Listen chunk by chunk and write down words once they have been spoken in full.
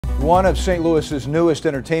One of St. Louis's newest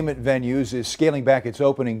entertainment venues is scaling back its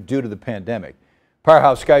opening due to the pandemic.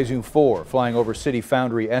 Powerhouse Sky Zoom 4 flying over City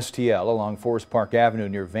Foundry STL along Forest Park Avenue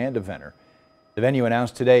near Vandevenner. The venue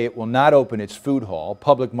announced today it will not open its food hall,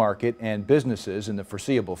 public market, and businesses in the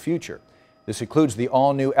foreseeable future. This includes the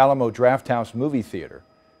all-new Alamo Drafthouse movie theater.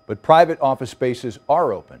 But private office spaces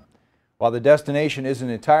are open. While the destination isn't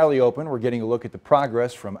entirely open, we're getting a look at the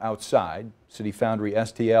progress from outside. City Foundry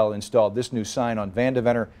STL installed this new sign on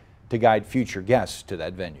Vandevenner to guide future guests to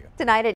that venue. Tonight at